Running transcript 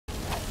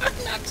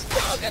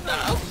long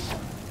enough.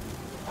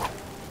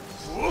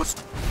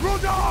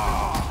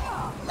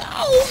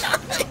 No,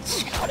 my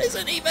shout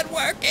isn't even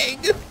working.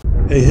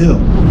 Hey, Hill.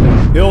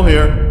 Hill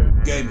here.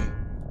 Gaming.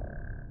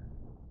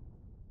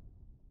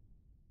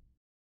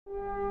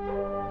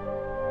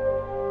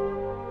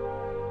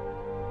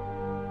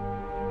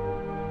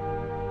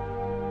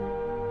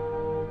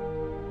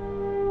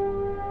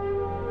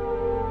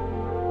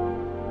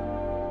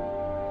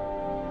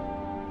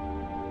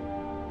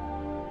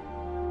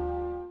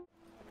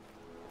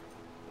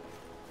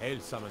 Hail,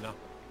 Summoner.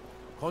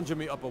 Conjure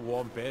me up a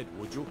warm bed,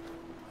 would you?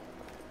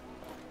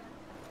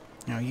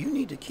 Now you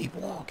need to keep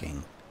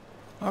walking.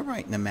 All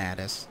right,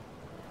 Nemadis.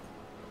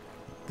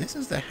 This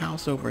is the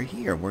house over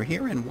here. We're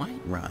here in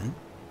Whiterun.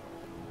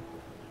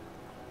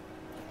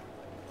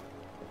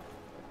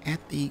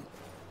 At the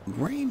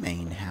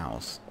Greymane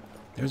house,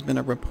 there's been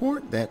a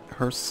report that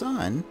her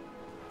son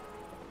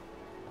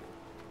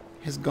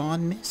has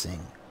gone missing.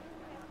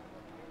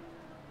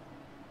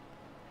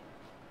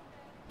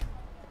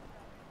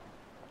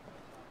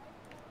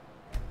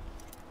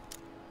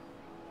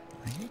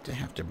 I hate to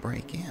have to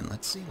break in.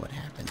 Let's see what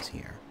happens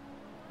here.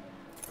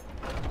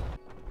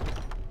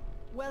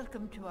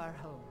 Welcome to our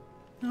home.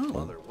 Oh,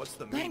 Mother, what's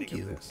the meaning thank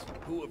you. of this?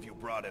 Who have you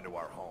brought into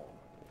our home?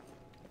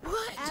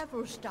 What?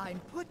 Averstein,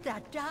 put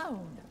that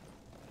down.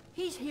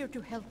 He's here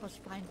to help us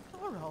find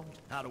Thorold.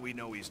 How do we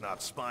know he's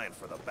not spying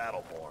for the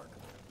Battleborn?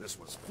 This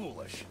was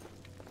foolish.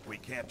 We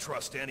can't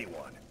trust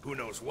anyone. Who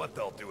knows what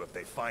they'll do if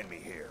they find me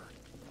here.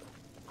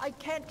 I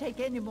can't take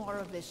any more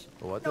of this.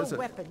 What no is it?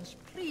 weapons,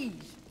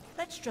 please.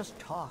 Let's just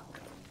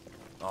talk.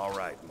 All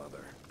right,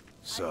 Mother.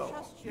 So,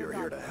 you're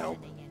here to help?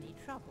 Any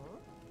trouble?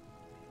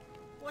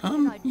 What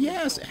can I do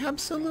Yes, for you?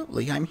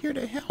 absolutely. I'm here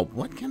to help.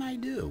 What can I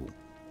do?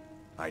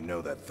 I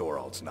know that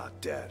Thorold's not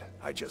dead.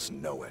 I just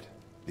know it.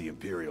 The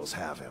Imperials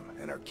have him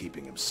and are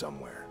keeping him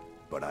somewhere,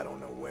 but I don't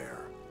know where.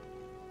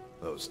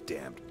 Those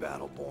damned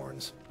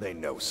Battleborns, they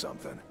know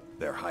something.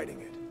 They're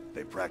hiding it.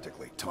 They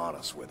practically taunt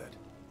us with it.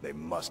 They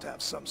must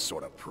have some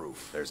sort of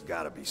proof. There's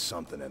gotta be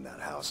something in that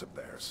house of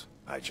theirs.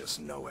 I just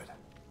know it.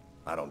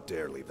 I don't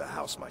dare leave the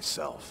house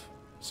myself,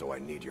 so I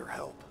need your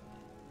help.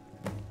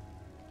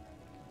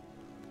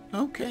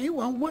 Okay,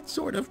 well, what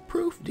sort of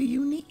proof do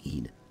you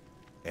need?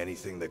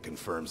 Anything that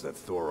confirms that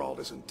Thorold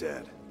isn't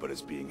dead, but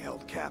is being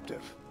held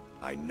captive.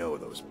 I know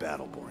those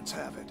Battleborns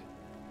have it.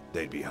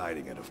 They'd be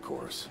hiding it, of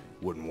course.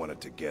 Wouldn't want it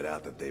to get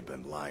out that they've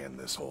been lying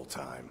this whole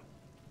time.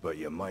 But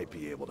you might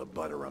be able to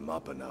butter them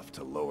up enough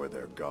to lower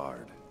their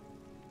guard.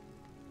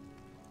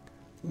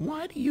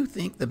 Why do you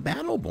think the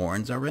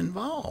Battleborns are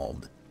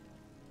involved?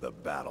 The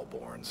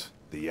Battleborns,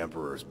 the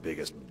Emperor's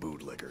biggest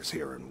bootlickers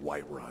here in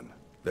Whiterun.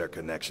 Their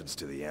connections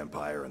to the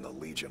Empire and the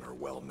Legion are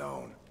well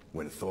known.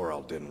 When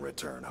Thorold didn't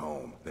return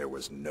home, there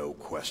was no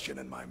question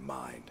in my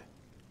mind.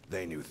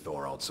 They knew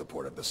Thorold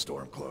supported the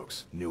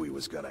Stormcloaks, knew he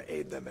was gonna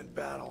aid them in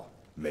battle,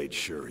 made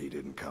sure he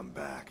didn't come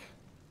back.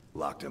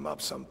 Locked him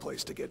up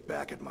someplace to get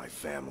back at my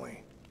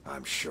family.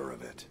 I'm sure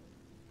of it.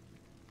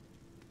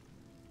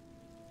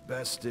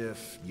 Best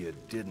if you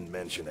didn't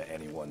mention to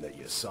anyone that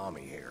you saw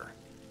me here.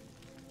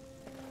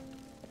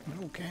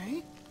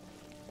 Okay.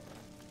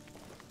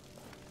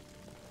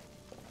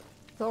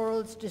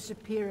 Thorold's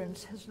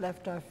disappearance has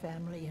left our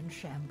family in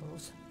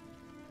shambles.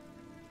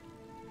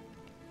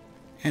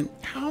 And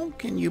how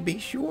can you be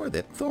sure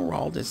that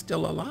Thorold is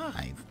still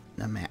alive,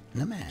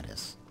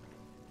 Nemadis?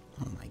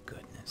 Oh my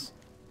goodness.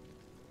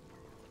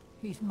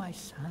 He's my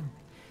son.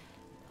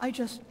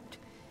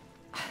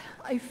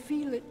 I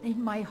feel it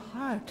in my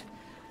heart.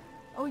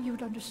 Oh,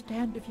 you'd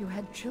understand if you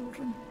had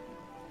children.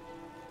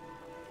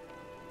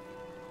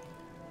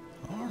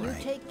 All You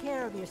right, take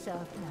care of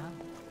yourself now.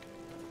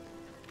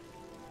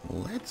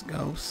 let's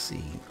go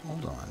see.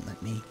 Hold on,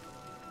 let me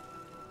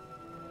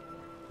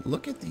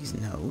look at these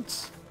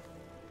notes.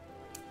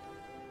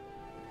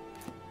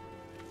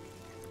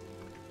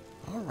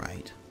 All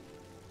right.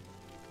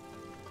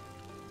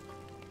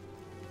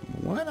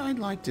 What I'd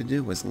like to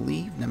do is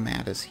leave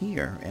Nemadis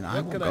here, and I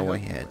What will can I go help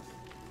you ahead.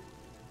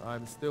 with?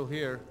 I'm still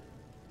here.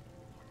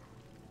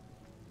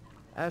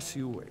 As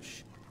you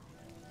wish.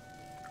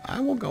 I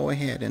will go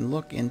ahead and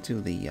look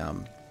into the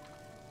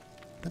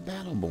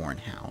Battleborn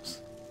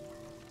house.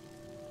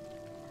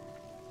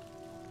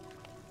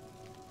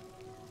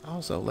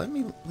 Also, let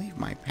me leave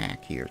my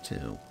pack here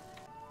too.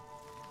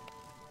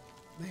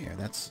 There,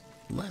 that's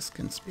less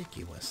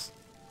conspicuous.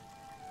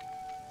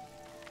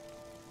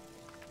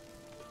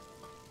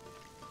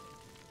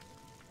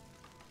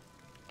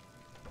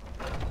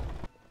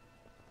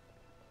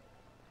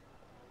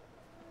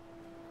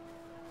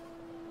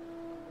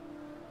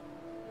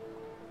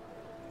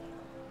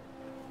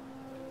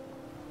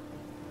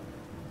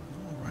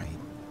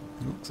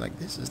 Looks like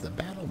this is the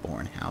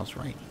Battleborn house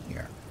right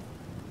here.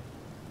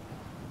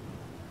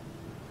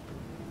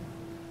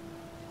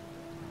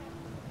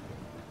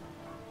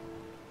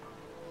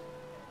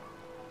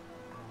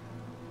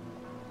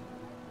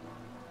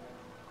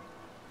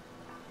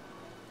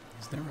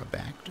 Is there a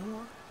back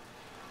door?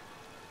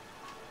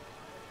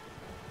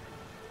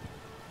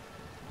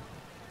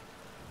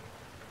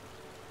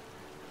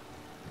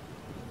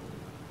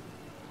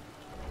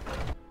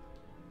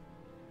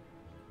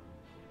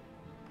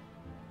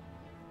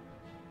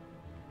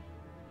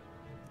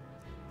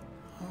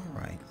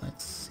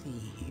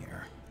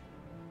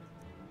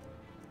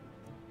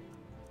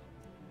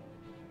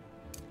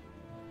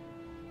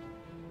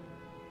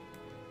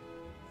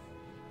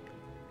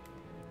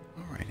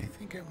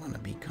 think I want to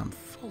become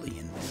fully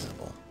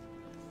invisible.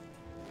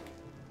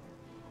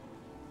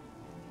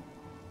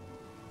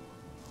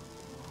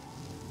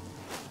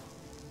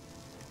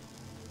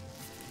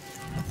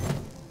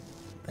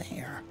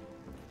 There.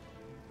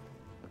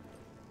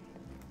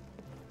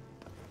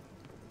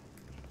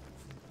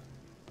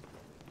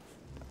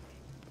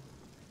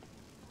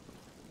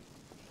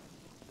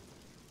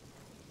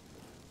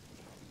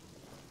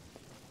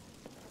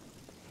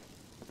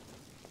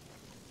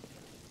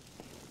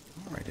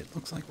 Alright, it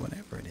looks like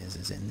whatever it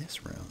is in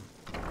this room.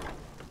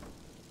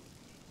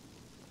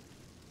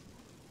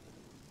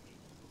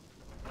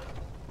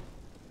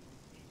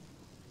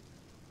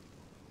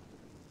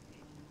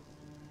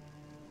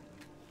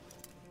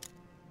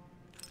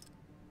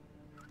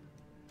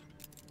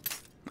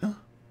 Oh.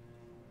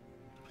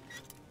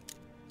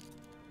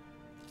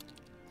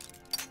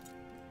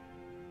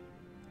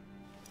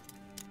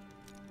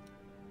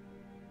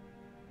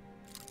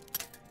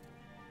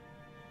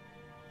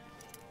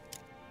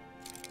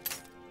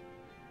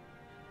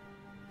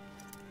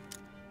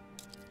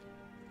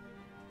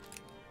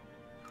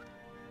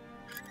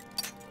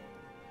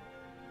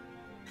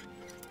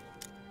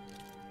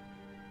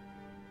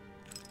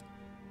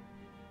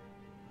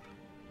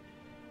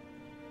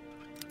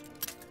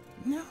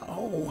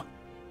 No.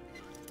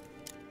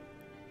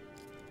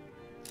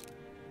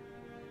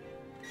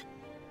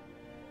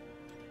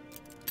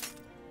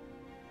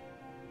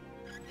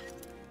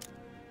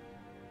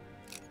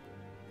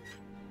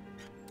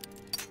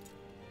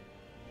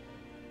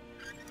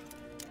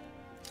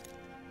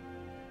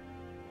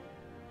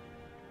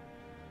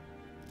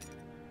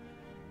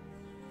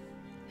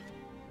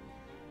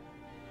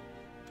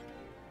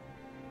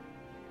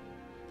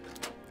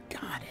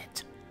 Got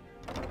it.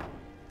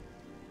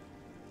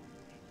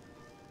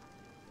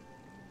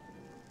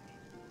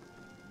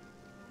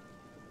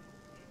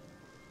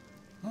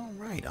 All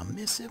right, a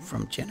missive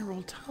from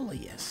General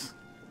Tullius.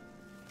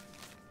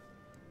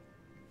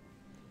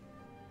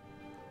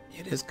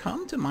 It has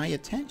come to my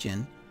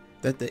attention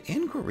that the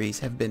inquiries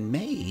have been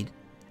made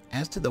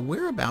as to the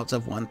whereabouts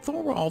of one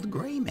Thorald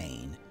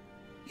Greymane.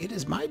 It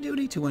is my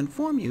duty to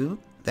inform you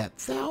that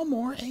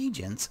Thalmor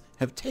agents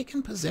have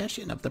taken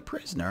possession of the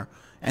prisoner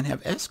and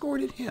have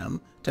escorted him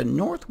to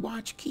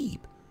Northwatch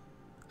Keep.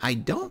 I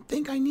don't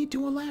think I need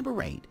to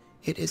elaborate.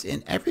 It is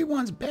in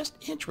everyone's best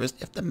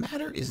interest if the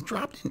matter is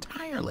dropped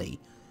entirely.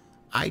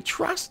 I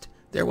trust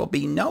there will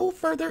be no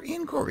further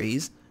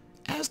inquiries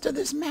as to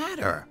this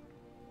matter.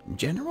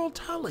 General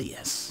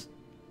Tullius.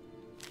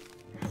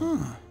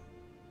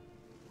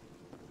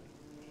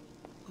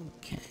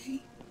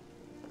 Okay.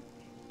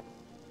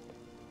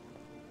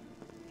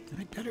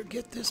 I better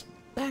get this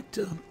back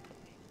to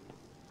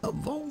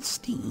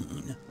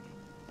Volstein.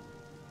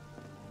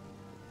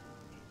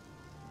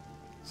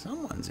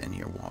 Someone's in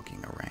here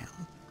walking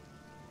around.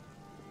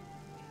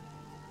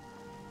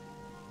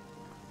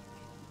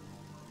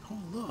 Oh,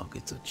 look,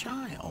 it's a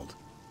child.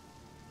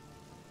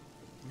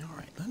 All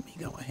right, let me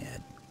go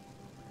ahead.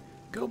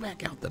 Go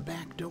back out the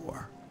back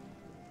door.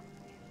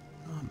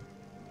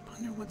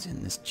 Wonder what's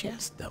in this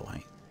chest, though.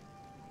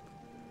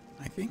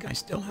 I think I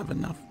still have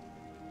enough.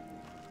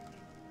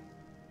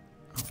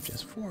 Oh,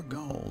 just 4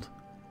 gold.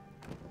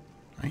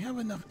 I have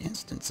enough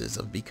instances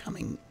of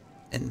becoming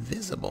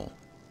invisible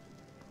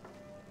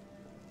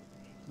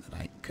that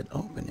I could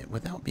open it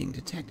without being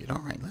detected.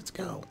 All right, let's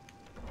go.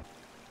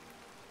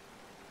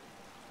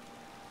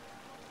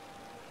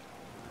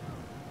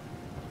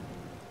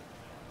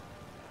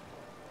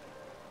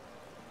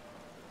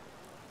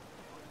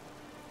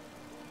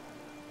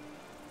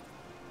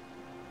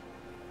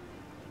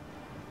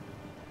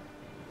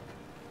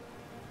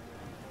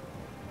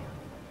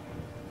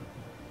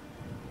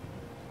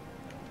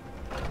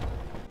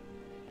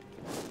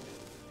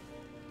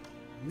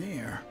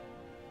 There.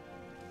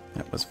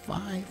 That was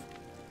 5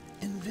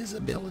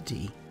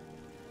 invisibility.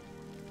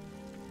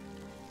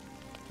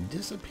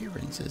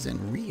 Disappearances and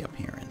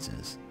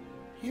reappearances.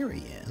 Here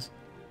he is.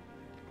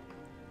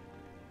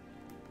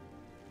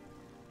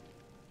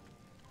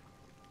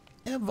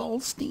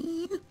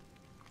 Volstein?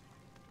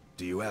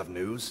 Do you have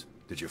news?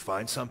 Did you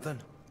find something?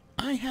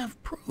 I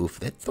have proof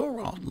that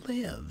Thorald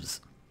lives.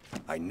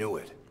 I knew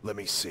it. Let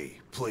me see,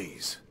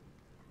 please.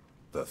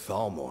 The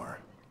Thalmor.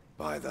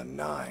 By the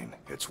 9,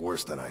 it's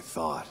worse than I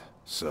thought.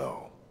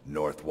 So,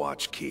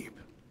 Northwatch Keep.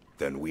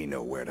 Then we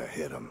know where to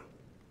hit him.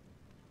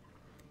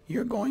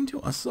 You're going to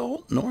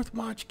assault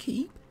Northwatch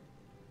Keep?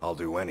 I'll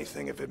do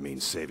anything if it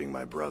means saving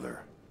my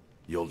brother.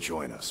 You'll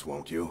join us,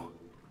 won't you?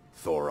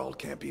 Thorald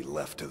can't be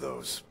left to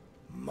those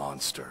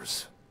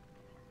monsters.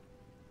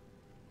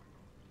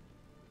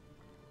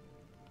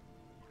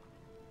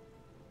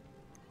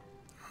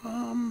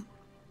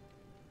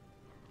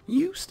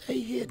 You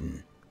stay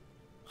hidden.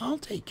 I'll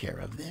take care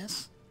of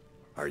this.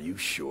 Are you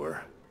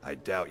sure? I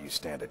doubt you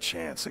stand a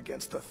chance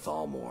against the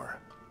Thalmor.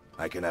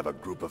 I can have a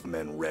group of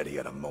men ready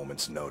at a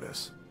moment's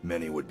notice.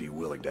 Many would be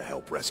willing to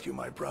help rescue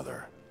my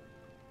brother.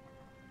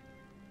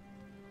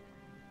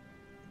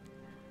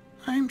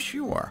 I'm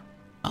sure.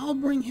 I'll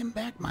bring him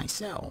back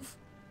myself.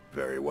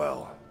 Very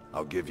well.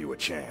 I'll give you a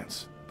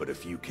chance, But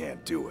if you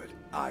can't do it,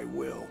 I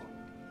will.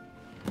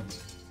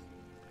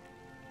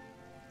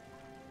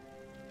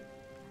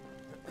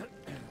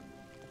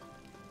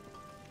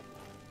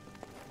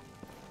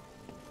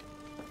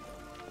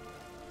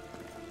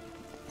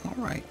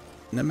 Alright,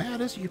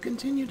 Nemadis, you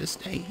continue to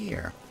stay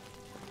here.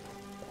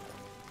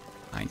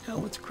 I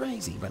know it's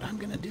crazy, but I'm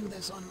gonna do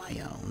this on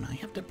my own. I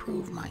have to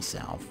prove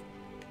myself.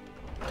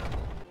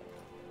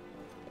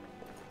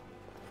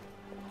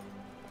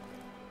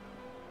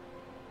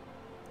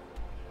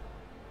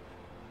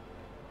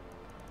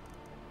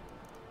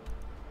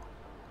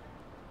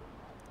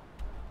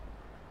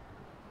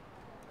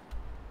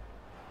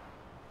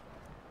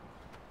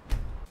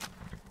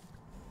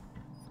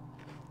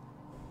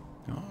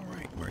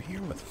 Alright, we're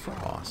here with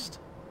Frost.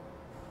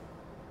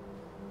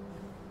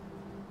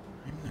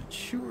 I'm not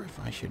sure if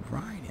I should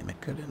ride him. It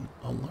could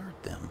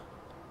alert them.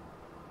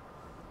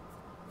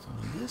 So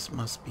this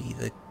must be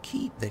the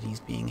keep that he's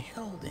being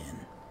held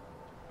in.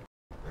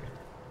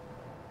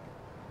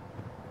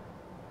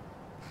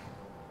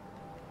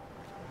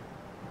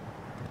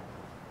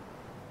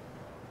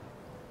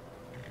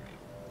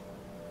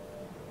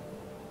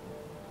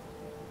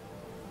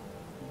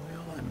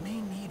 Well, I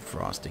may need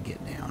Frost to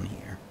get down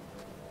here.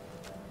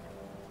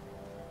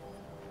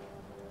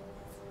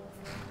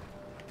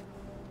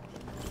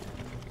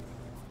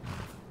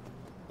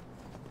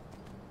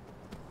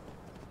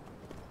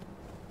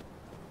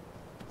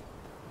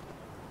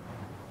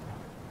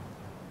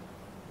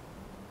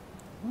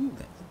 Ooh,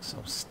 that looks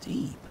so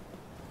steep.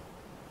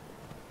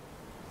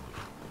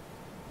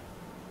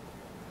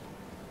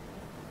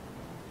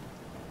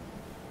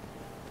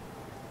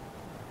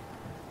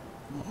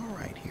 All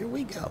right, here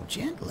we go,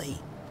 gently.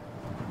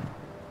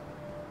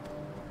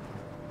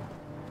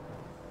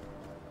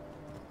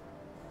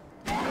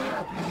 All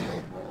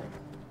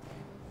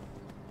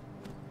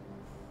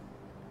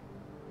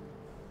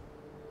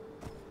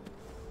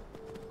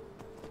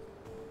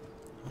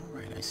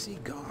right, I see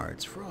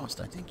guards.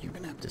 Frost, I think you're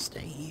gonna have to stay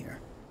here.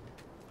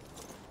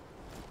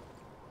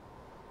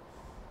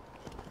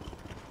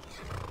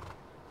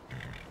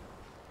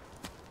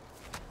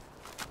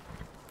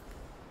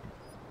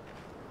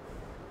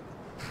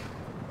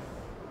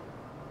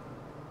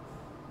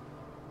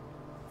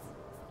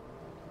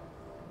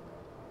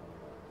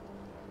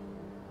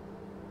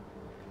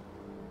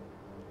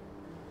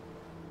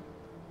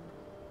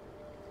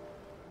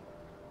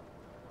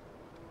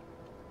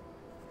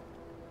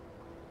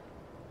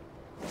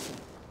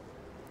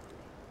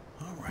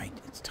 Alright,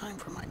 it's time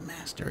for my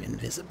master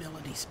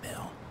invisibility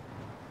spell.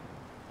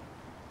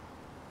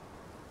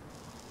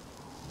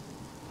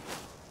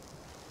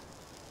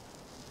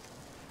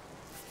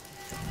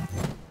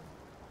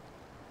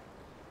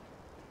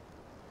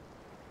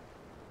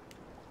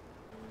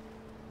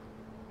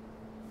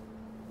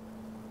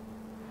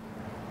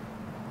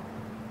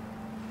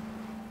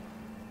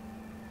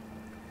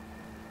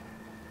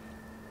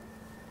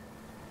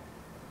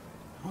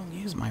 I'll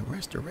use my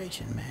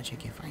restoration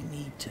magic if I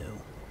need to.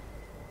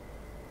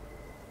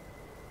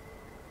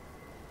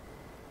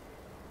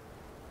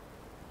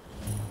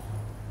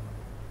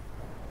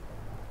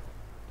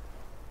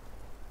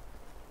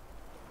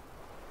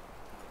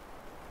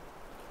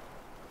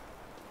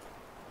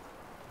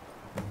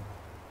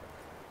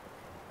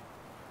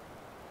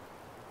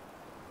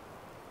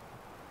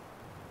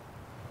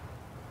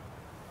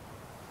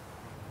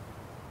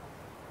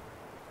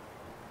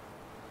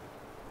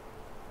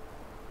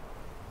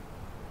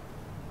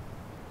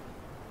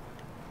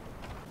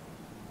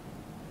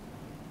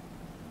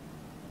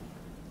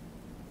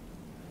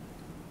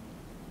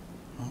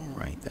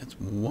 Alright, that's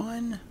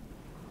one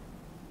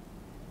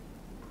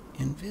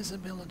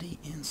invisibility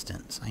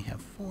instance. I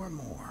have 4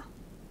 more.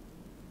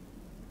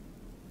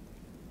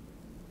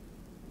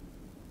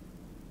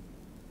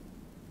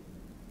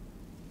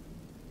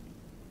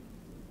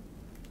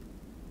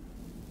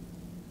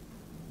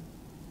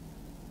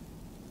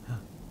 Oh,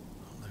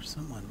 there's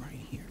someone right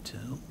here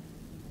too.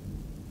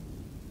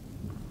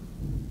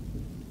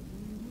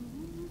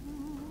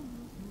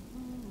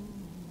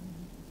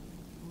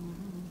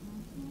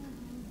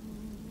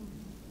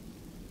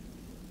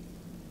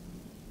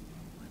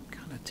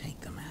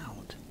 Take them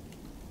out.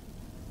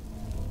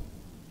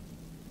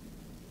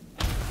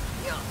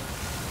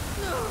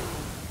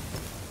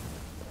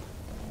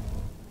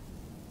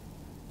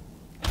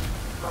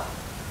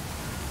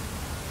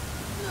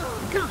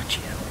 Got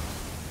you.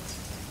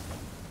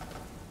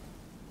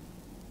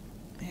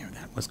 There,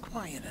 that was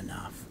quiet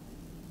enough.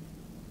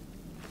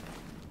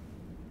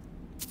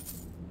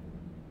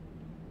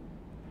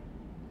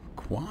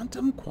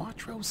 Quantum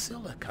Quattro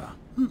Silica.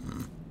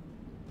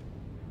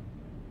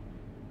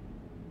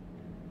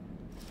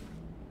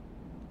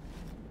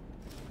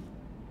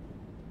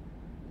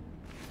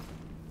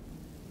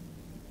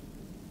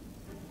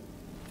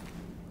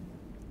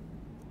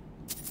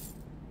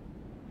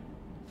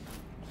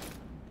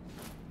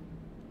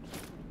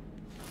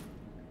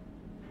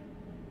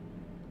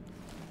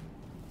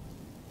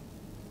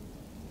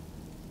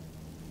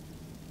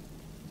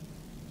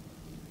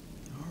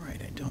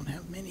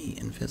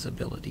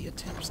 invisibility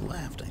attempts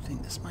left. I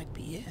think this might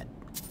be it.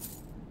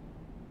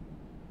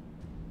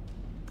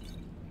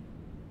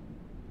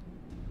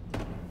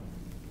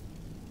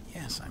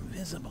 Yes, I'm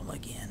visible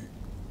again.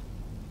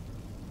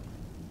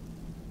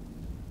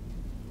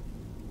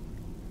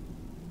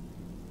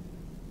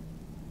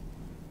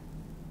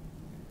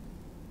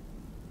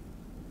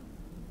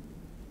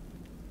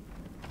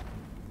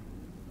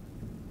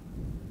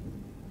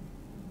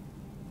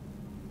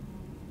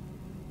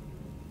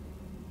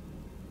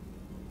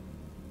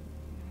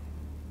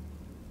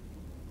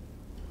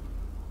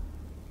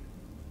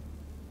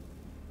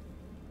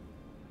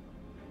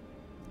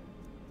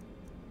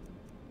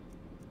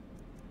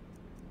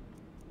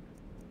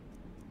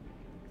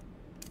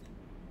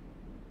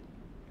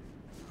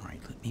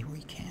 Let me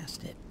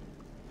recast it.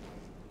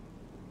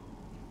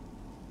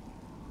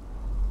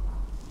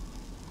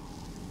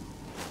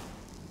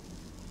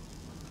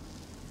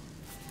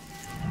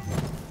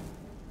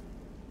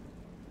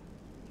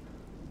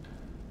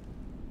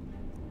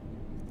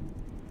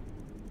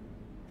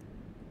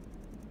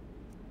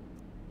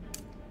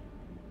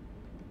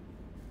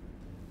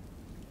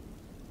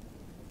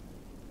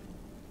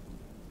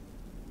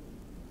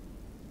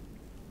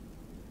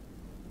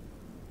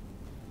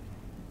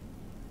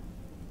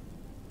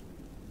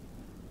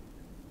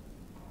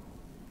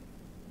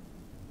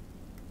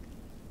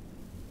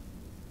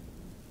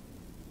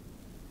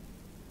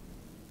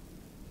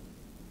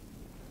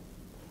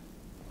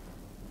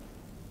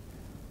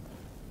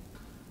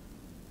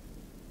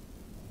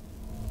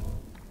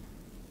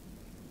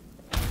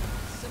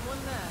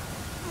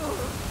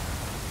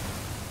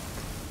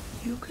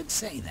 You could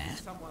say that.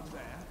 Someone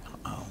there?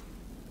 Uh-oh.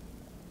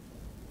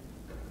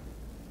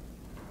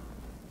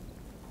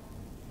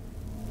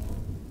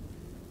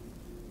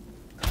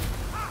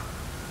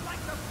 Like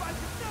the buzz.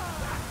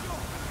 That's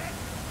your head.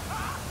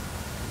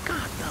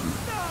 Got them.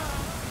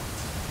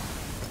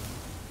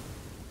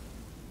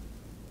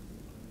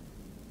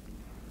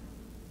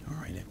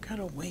 Alright, I've got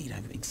to wait.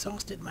 I've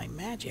exhausted my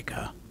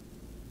magicka.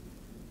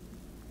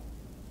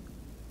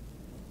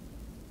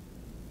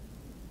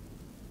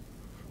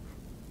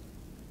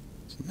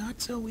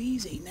 Not so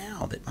easy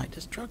now that my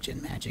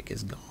destruction magic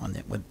is gone.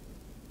 That would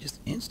just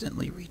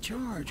instantly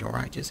recharge, or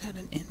I just had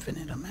an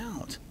infinite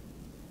amount.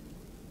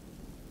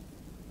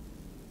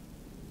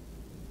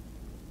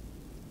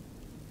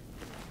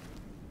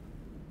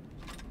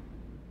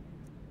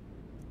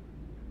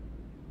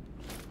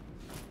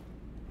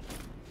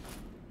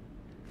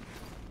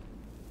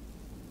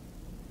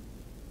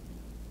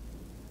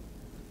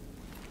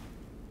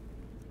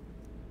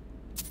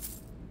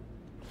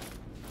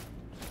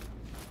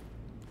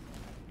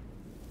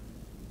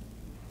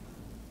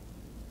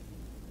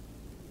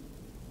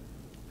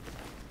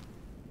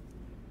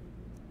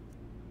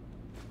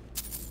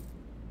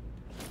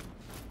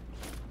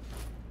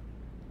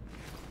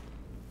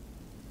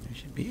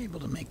 Should be able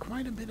to make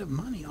quite a bit of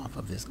money off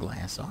of this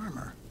glass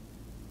armor.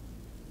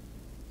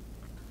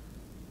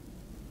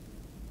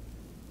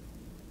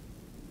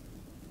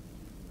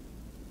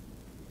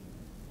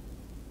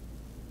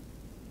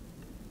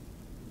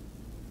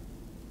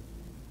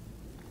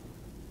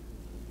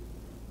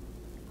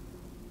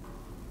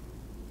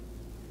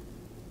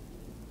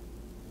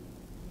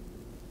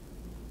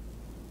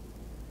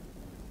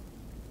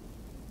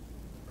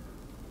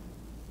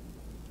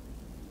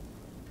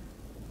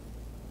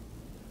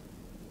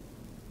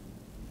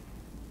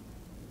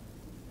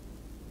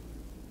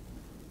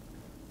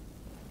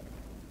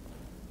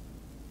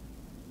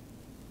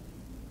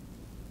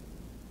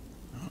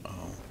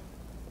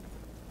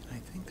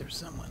 There's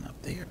someone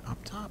up there,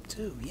 up top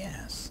too,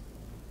 yes.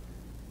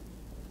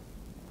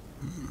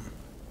 I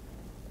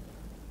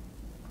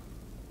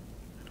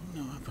don't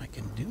know if I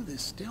can do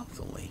this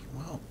stealthily.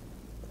 Well,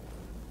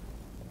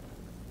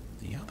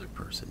 the other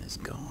person is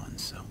gone,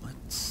 so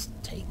let's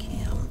take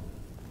him.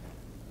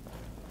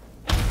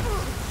 I'm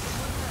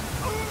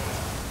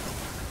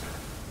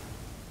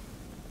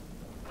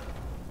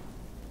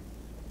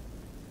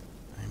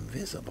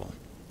visible.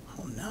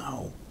 Oh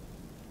no.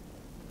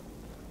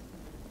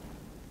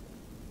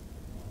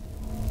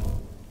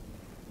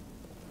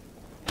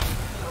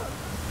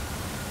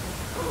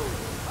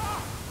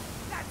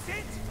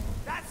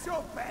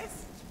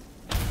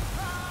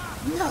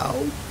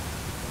 No.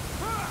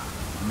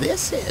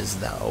 This is,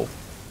 though.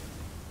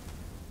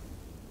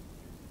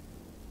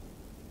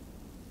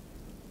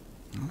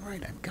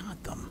 Alright, I've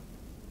got them.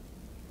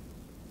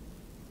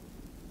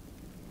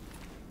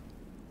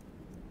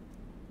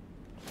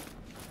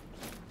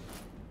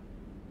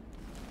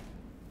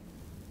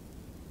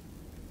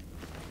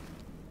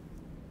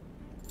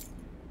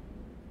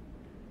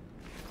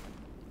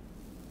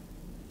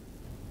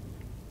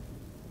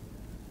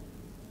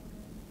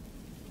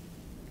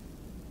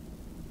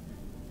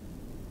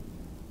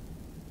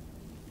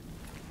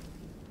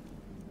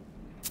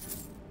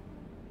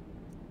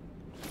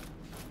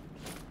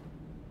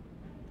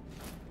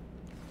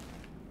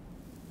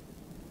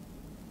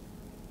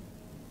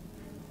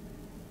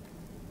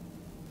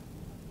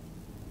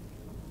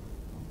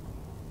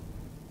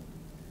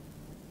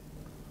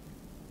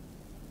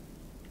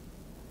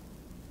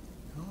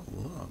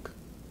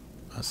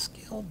 A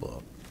skill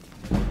book.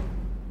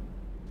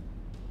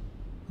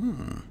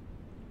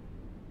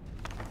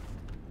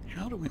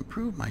 How to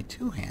improve my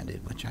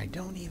two-handed, which I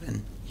don't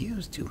even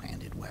use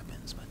two-handed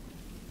weapons, but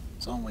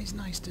it's always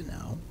nice to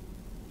know.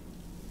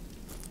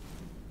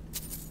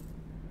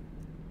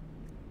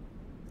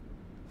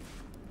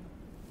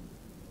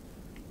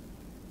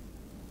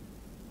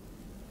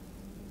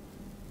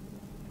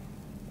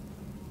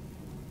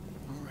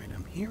 Alright,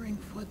 I'm hearing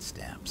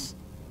footsteps.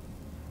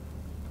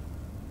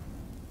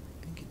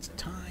 I think it's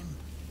time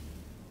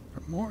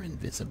for more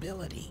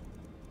invisibility.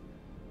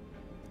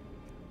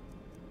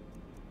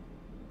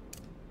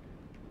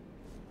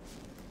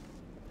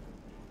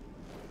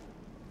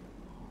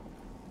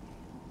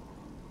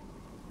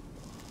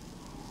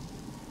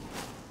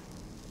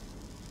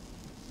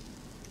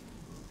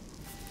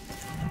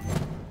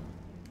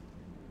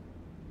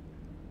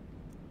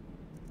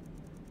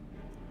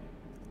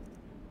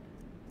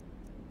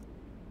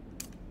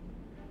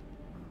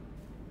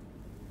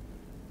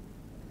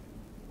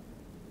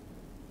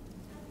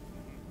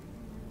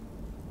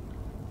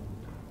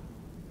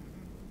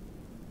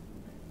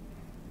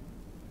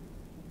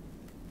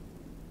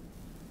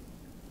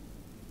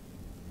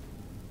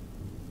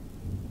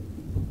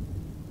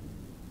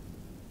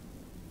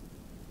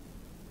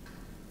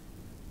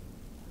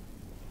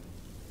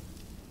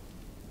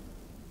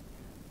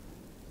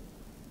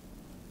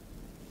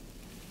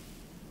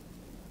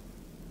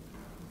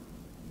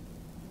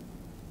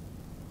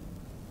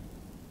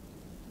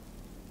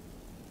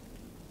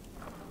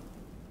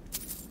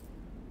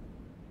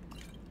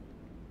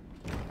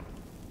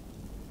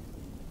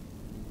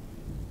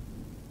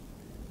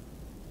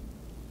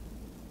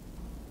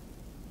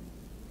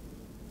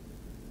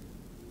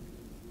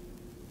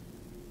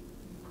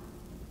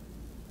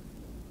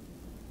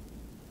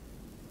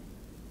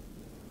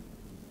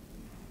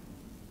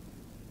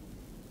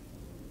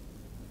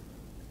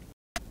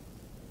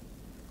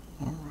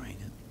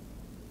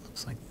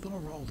 Looks like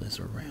Thorold is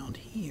around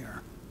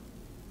here.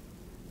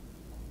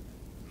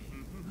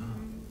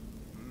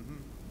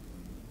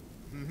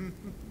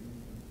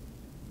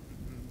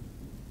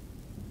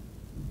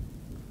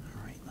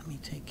 Alright, let me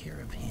take care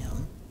of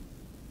him.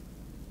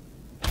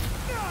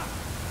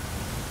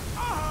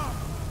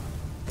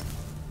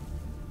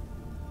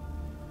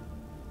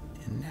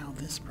 And now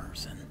this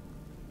person.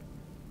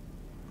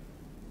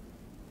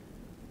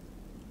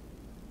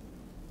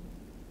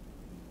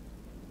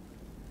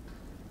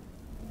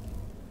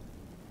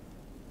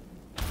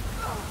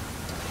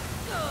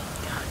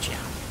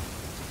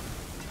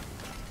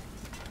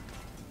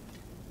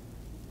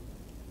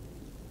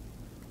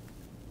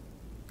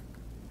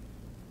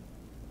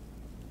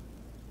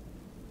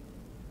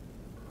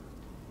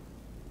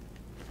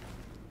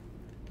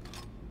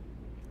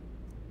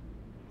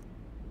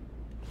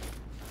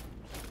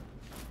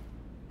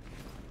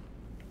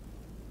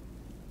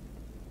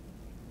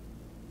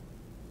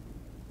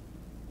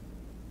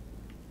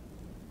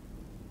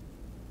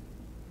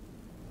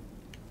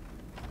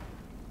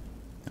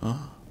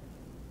 Oh.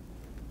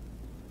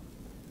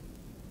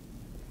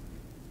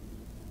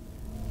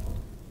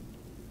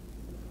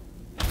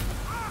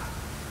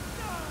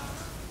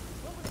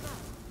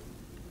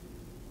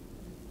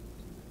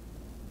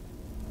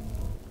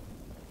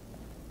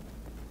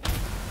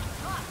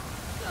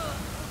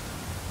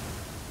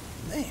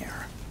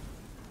 There.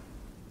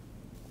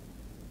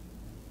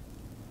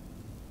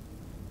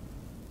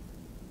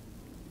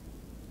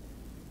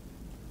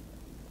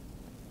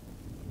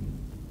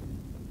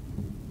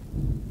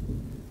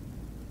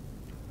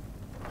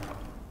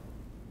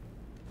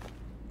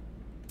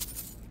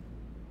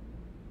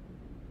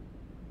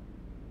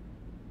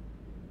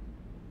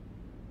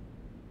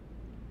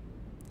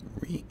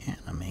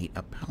 Reanimate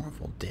a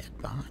powerful dead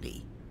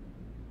body.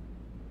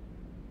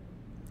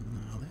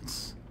 No,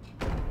 that's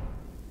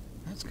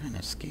kind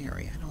of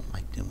scary. I don't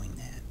like doing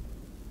that.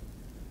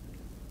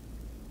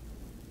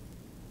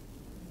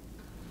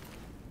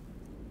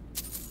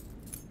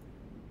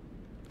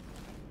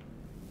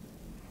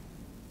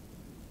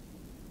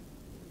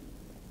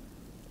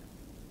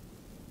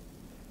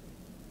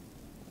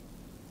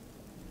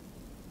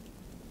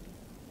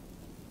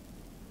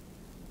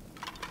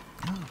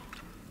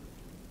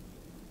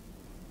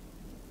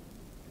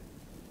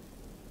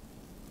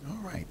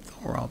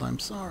 Thorold, I'm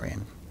sorry.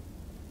 I'm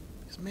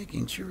just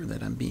making sure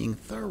that I'm being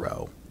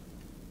thorough.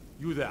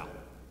 You there.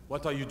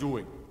 What are you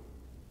doing?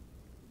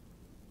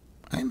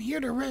 I'm here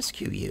to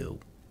rescue you.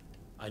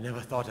 I never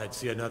thought I'd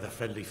see another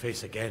friendly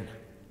face again.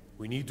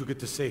 We need to get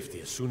to safety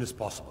as soon as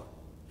possible.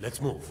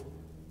 Let's move.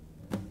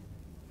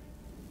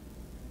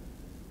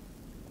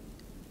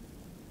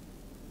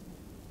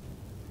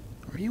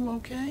 Are you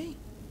okay?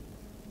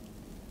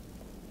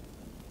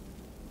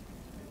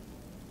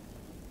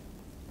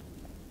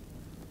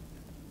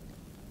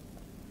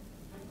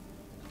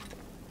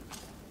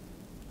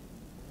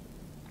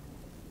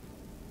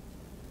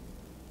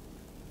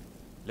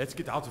 Let's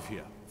get out of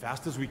here,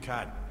 fast as we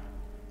can.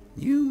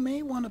 You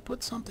may want to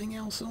put something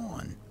else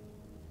on.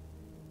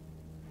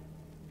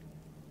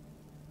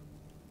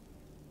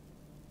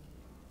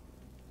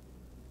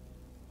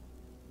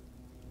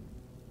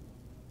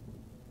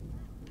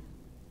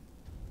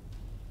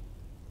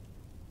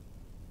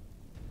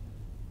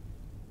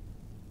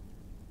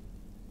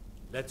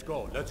 Let's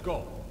go, let's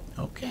go.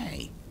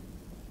 Okay.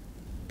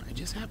 I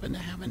just happen to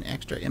have an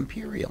extra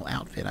Imperial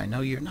outfit. I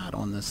know you're not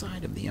on the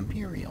side of the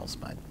Imperials,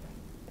 but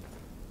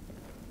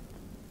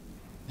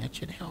that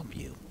should help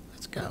you.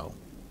 Let's go.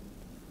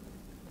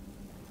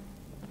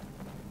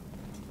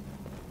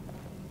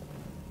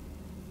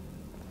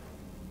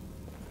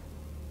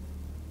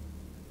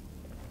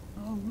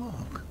 Oh,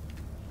 look.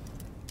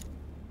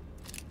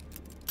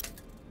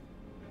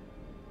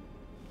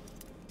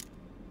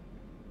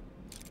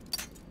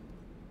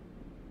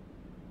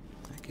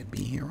 I could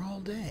be here all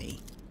day.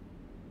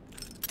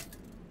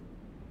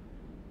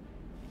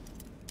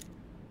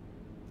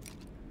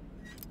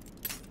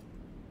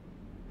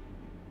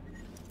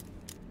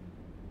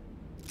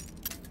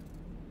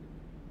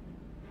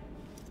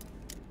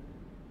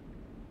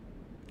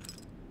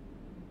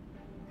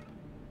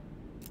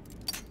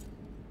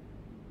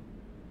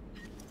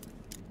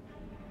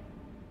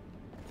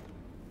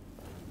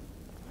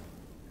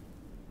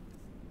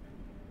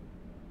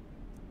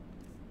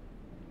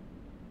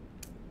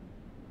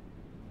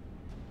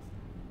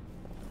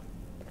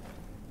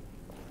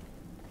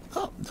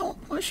 Oh, don't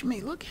push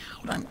me. Look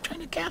out. I'm trying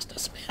to cast a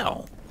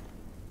spell.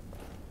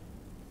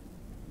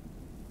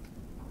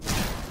 I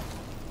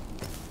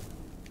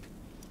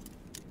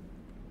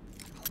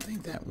don't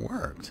think that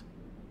worked.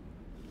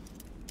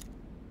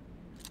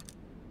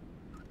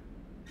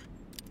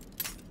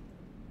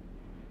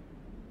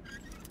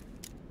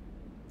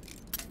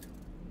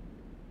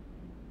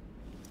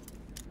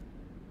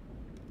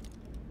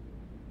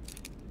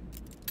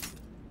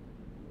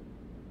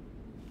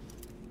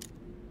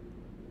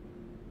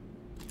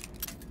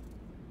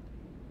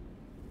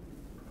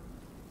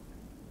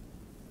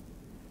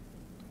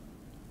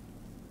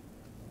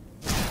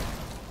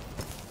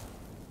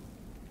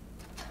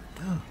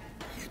 Oh,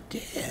 you're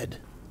dead.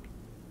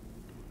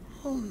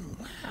 Oh,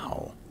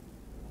 wow.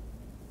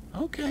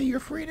 Okay, you're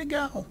free to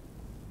go.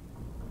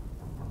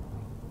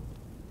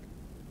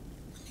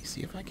 Let me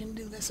see if I can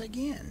do this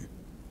again.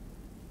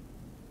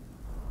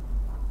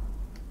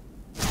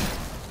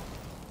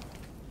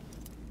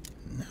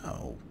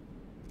 No.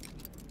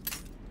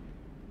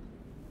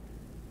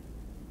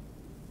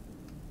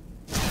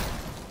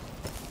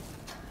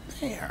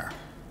 There.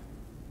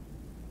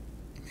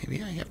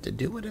 Maybe I have to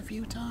do it a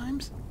few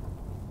times?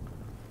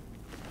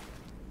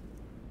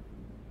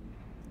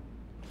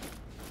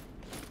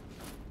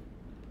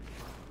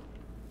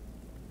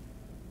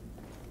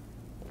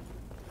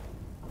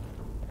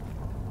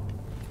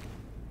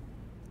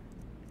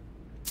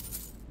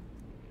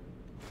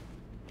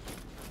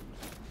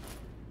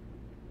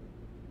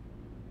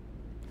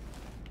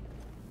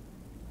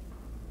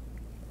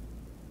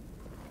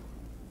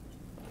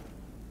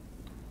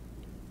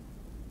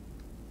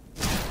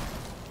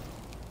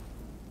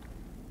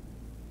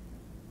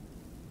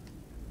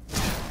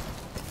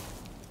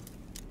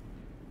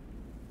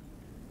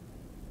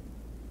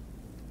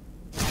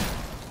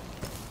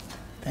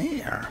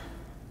 There.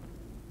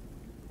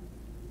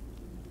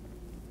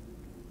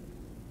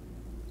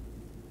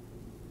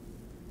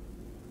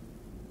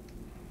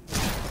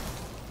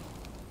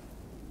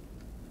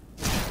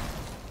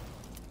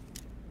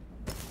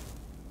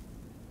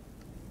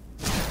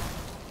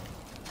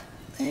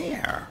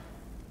 There.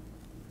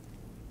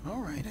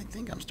 All right, I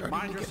think I'm starting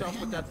Mind to get a yourself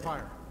hang with that of it.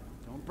 fire.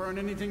 Don't burn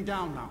anything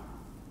down now.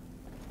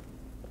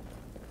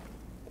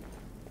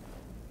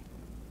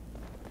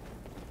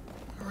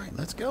 All right,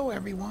 let's go,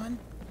 everyone.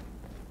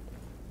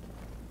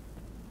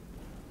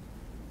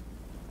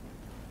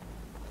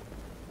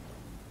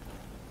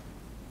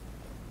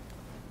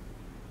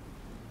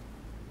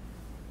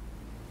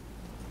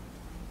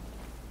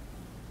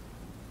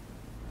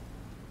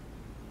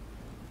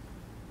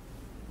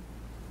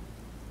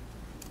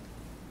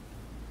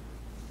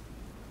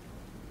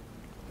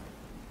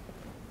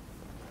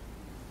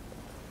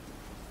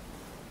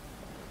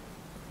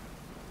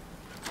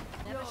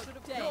 Never should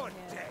have done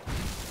dead.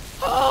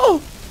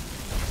 Oh!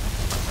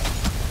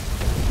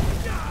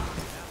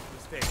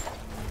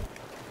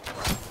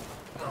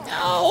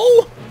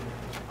 No!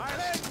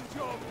 I'll end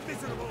your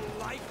miserable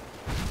life.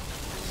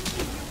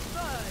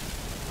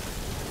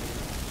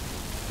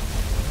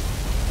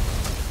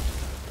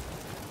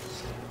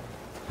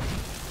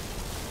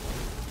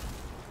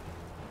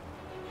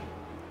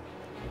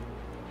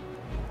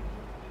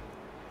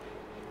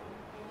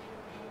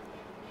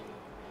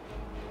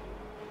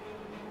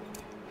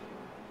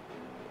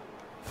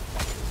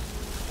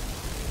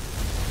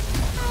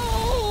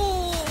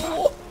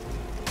 No!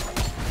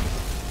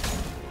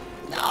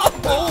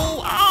 No!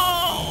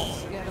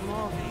 Oh! Get him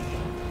off.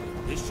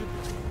 This should...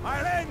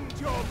 I'll end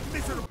your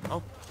miserable...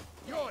 Oh.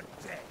 You're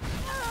dead.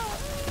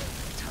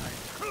 Time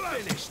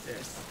to finish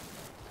this.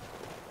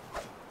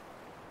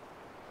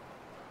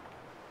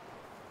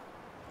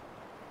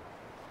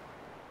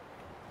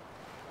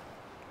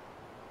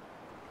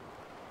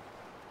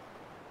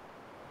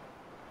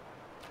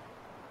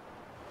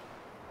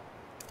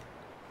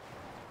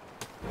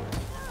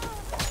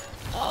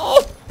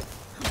 Oh!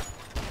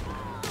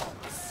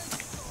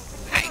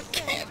 I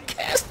can't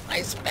cast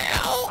my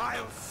spell!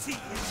 I'll see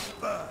his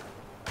burn.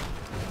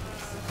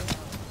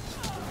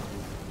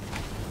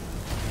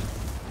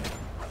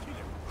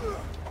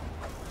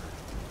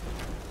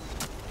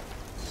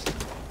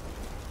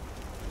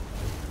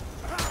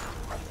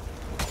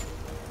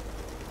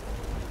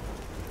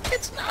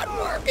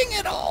 working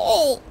at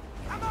all!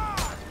 Come on!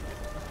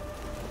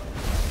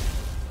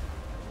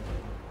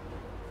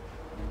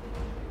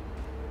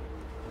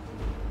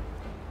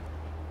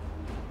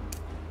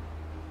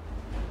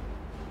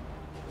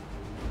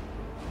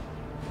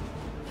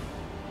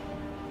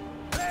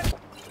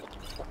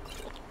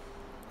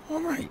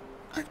 Alright,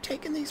 I've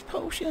taken these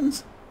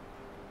potions.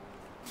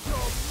 Your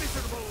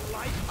miserable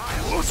life,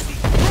 I will see.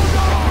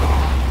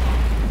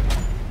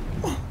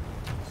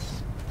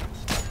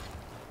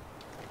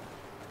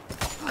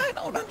 I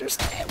don't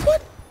understand.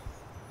 What?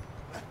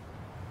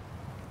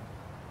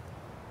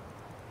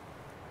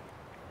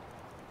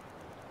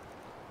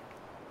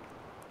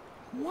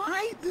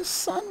 Why the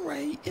sun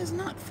ray is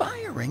not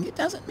firing? It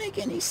doesn't make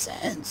any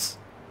sense.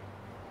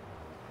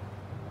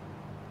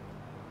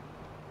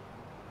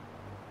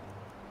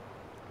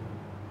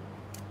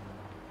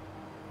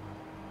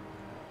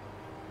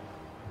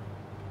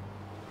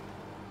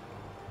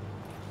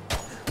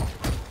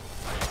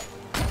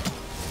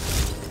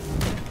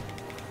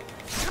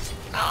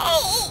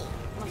 Oh!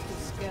 Must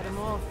have scared him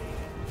off.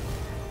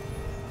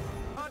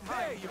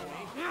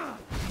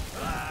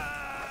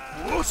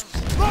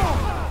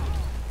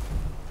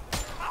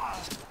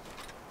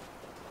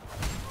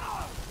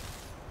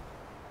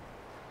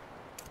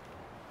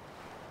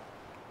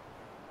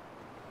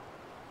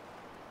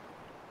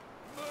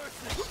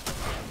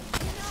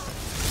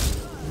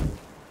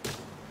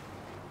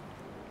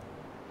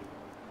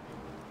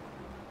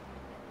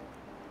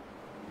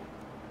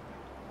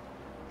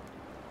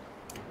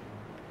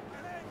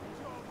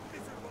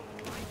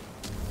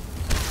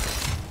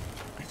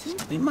 I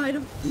think we might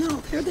have... No,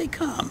 here they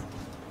come.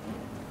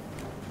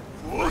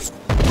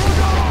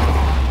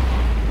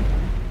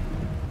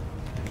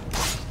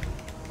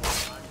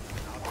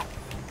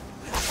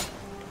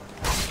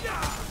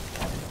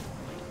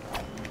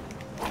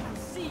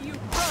 See you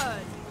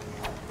burn!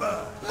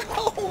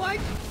 Oh,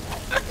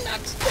 I'm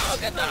not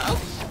strong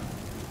enough.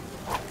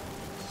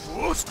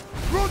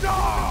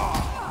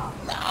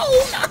 No,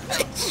 not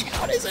my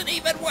shout isn't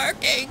even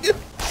working.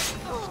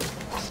 Oh!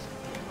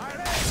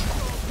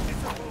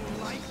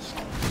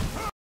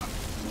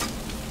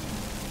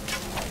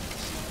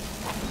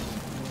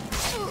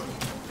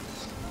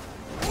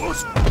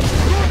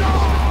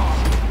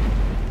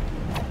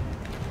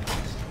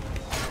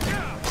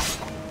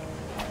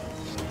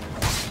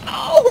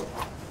 Oh!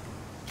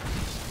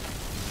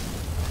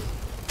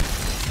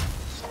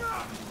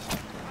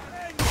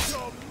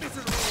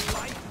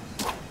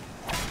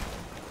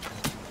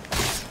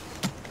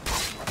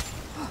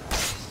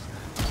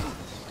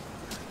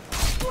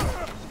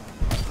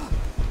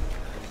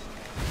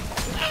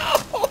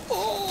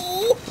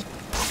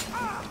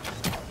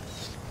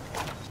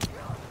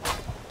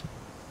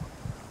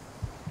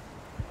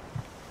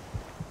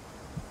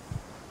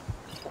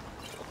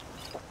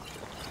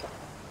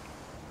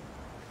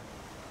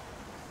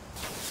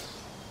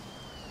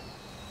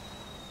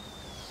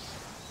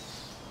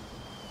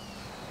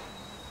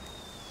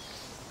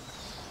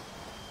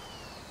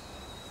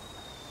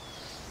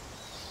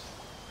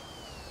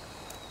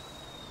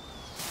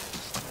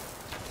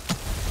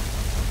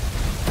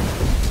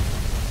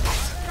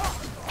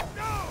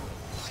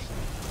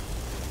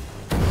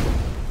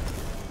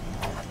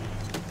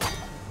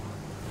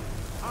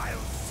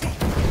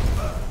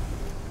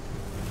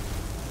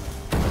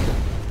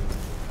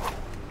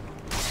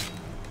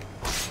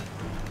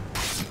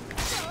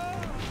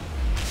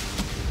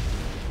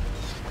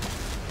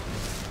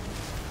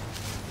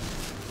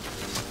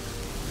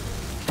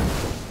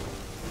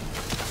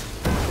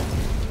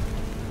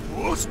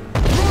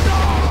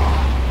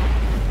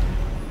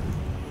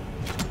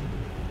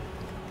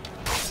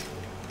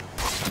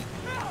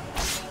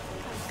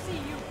 See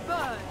you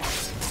burn!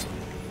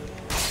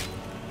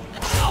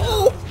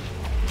 Ow!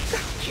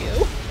 Got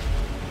you.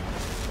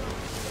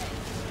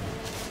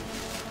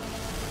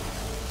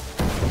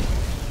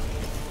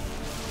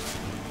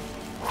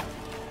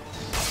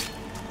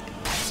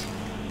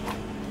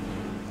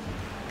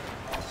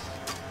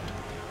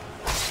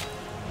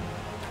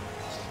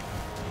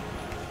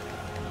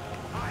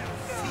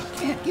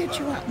 Can't get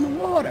you out in the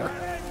water.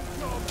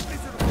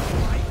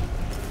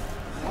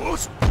 Oh!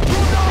 See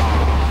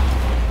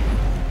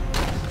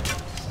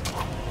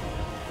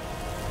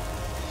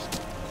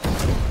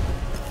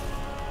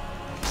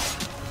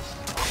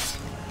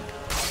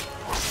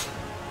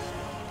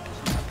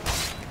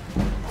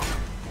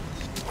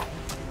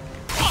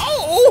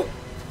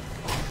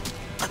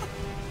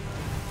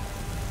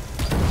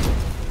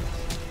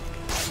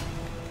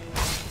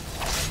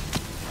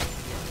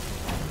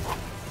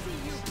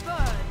you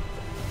burn!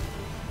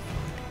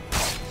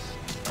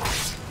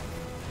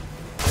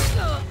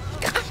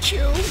 Got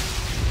you.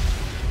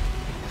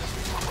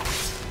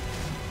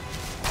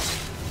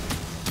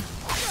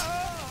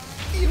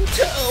 You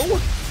too.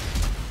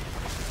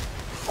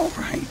 All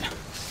right.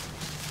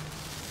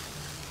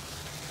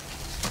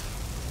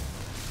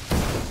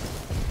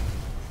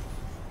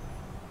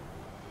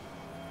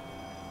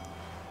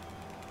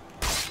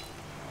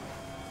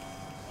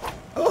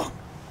 Oh.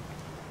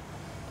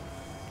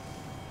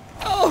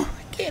 Oh,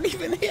 I can't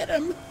even hit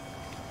him.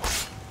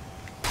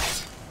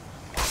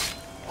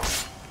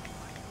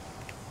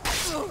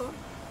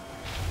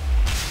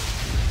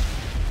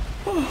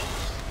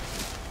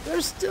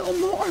 There's still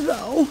more,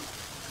 though.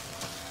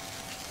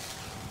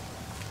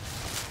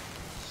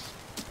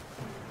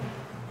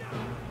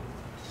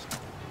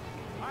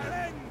 I'll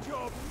end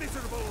your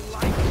miserable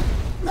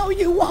life! No,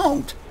 you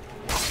won't.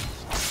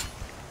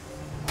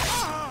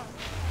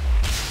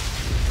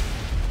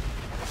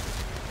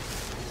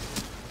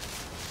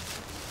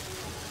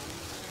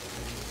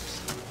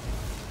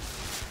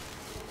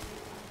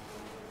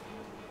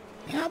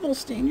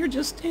 Avelstein, you're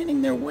just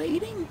standing there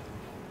waiting?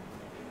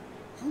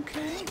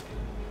 Okay.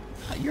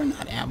 You're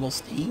not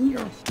Avelstein,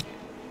 you're...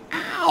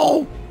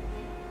 Ow!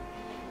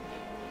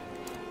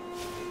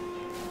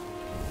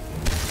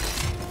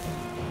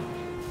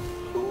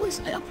 Who is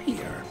up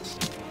here?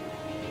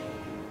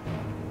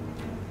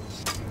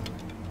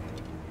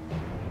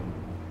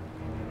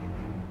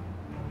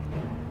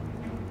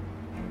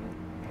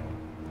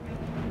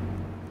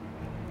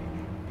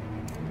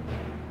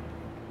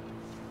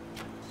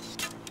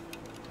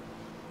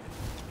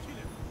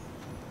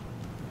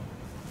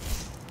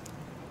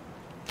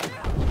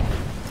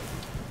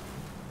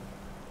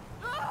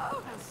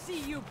 I'll see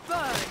you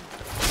burn!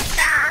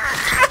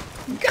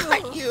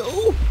 Got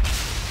you!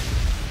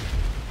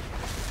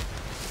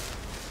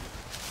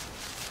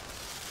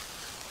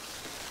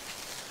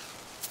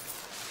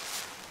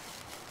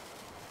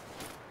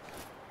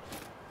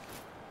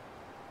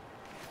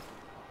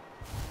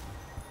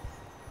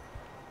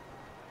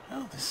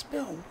 Oh, the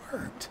spell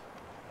worked.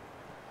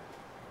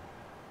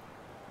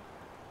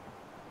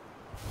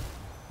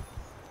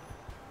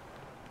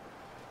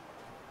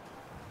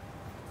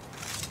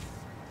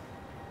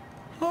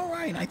 All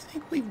right, I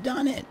think we've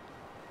done it.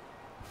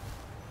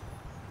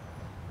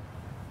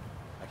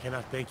 I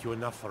cannot thank you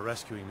enough for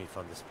rescuing me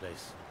from this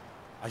place.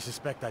 I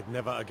suspect I'd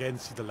never again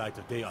see the light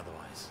of day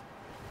otherwise.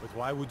 But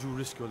why would you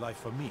risk your life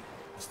for me,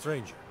 a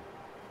stranger?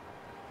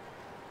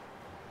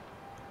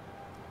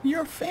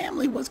 Your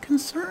family was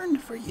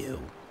concerned for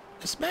you,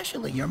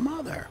 especially your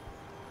mother.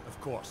 Of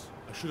course,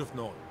 I should have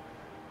known.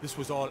 This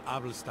was all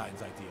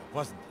Abelstein's idea,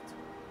 wasn't it?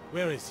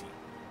 Where is he?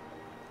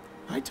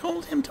 I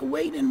told him to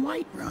wait in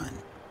Whiterun.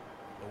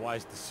 A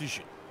wise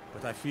decision,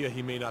 but I fear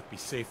he may not be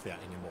safe there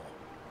anymore.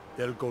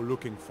 They'll go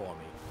looking for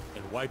me,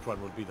 and Whiterun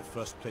will be the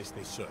first place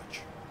they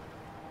search.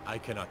 I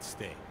cannot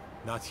stay.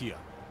 Not here.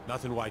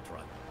 Not in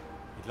Whiterun.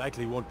 It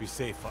likely won't be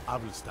safe for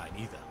Abelstein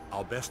either.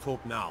 Our best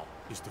hope now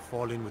is to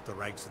fall in with the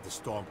ranks of the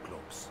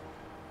Stormcloaks.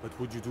 But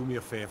would you do me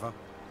a favor?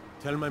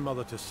 Tell my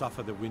mother to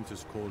suffer the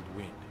winter's cold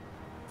wind,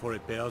 for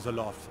it bears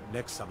aloft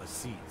next summer's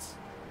seeds.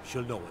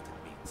 She'll know what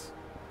it means.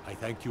 I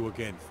thank you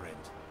again, friend.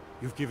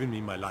 You've given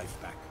me my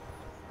life back.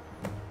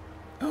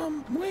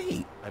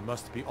 Wait. I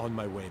must be on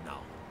my way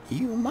now.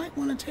 You might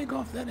want to take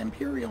off that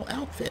Imperial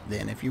outfit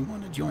then if you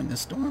want to join the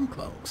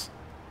Stormcloaks.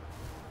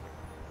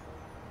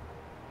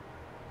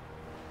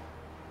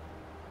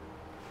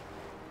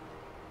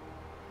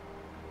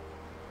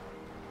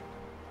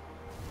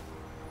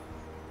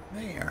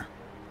 There.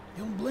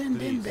 You'll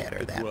blend in Please, better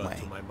good that word way.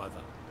 to my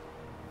mother.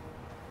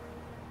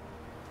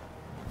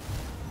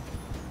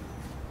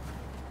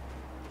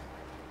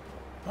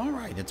 All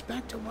right, it's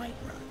back to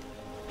Whiterun.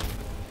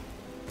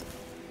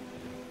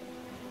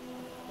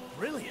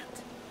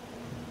 Brilliant.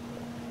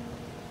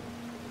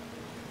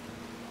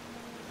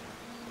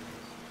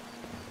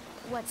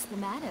 What's the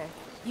matter?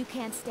 You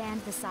can't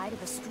stand the sight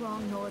of a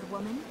strong Nord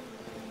woman?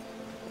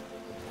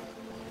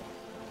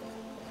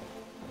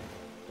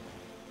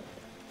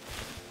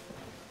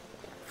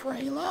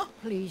 Freyla,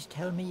 Please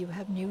tell me you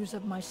have news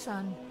of my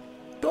son.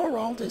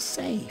 Thorald is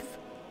safe.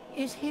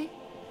 Is he?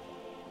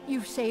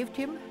 You've saved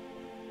him?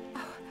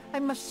 Oh, I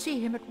must see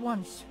him at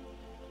once.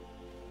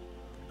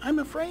 I'm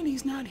afraid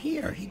he's not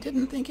here. He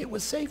didn't think it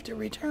was safe to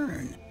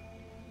return.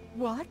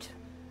 What?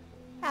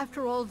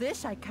 After all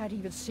this, I can't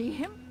even see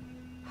him?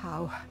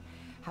 How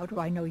do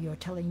I know you're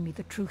telling me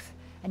the truth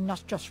and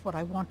not just what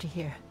I want to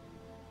hear?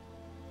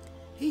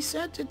 He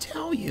said to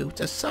tell you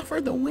to suffer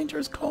the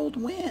winter's cold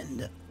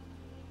wind.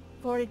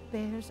 For it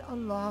bears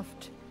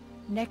aloft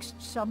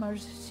next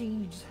summer's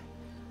seeds.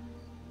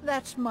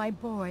 That's my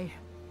boy.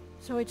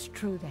 So it's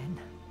true then.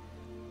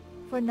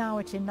 For now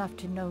it's enough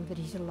to know that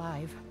he's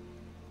alive.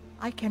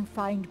 I can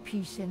find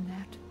peace in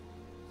that.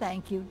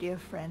 Thank you, dear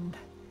friend.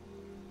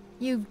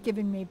 You've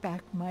given me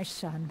back my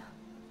son.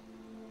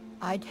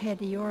 I'd had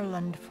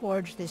Eorlund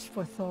forge this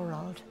for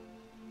Thorald.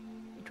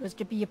 It was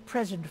to be a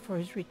present for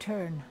his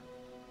return.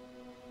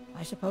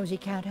 I suppose he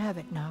can't have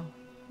it now.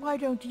 Why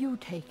don't you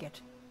take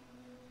it?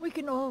 We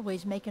can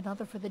always make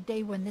another for the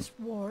day when this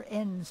war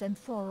ends and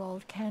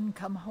Thorald can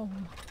come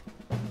home.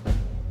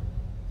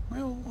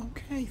 Well,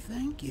 okay,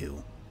 thank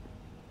you.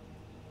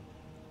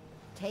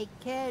 Take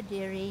care,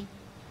 dearie.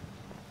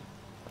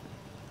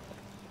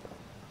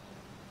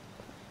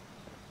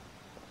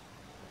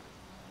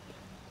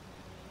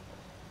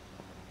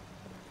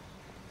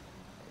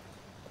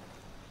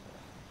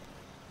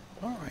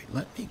 All right,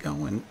 let me go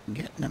and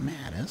get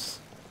Nematis.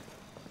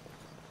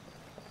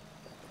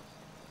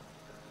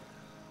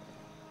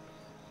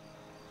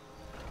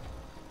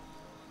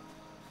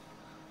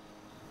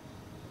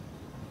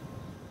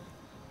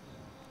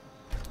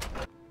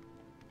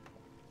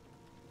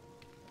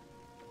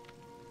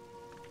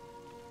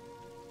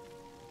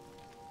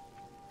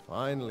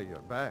 Finally, you're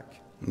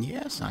back.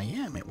 Yes, I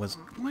am. It was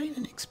quite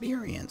an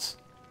experience.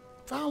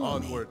 Follow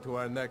me. Onward to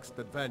our next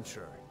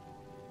adventure.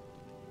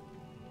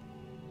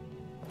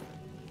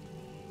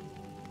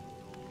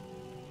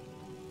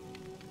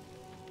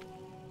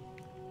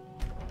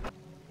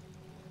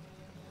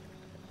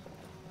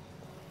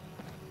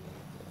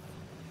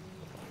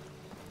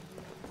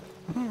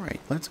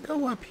 Alright, let's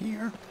go up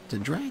here to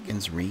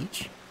Dragon's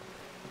Reach.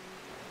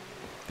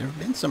 There have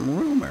been some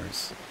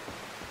rumors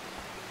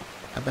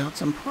about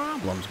some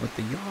problems with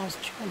the Jarl's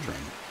children.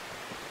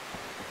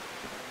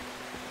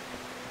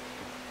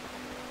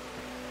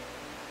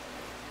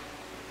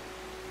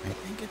 I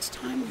think it's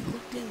time we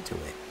looked into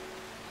it.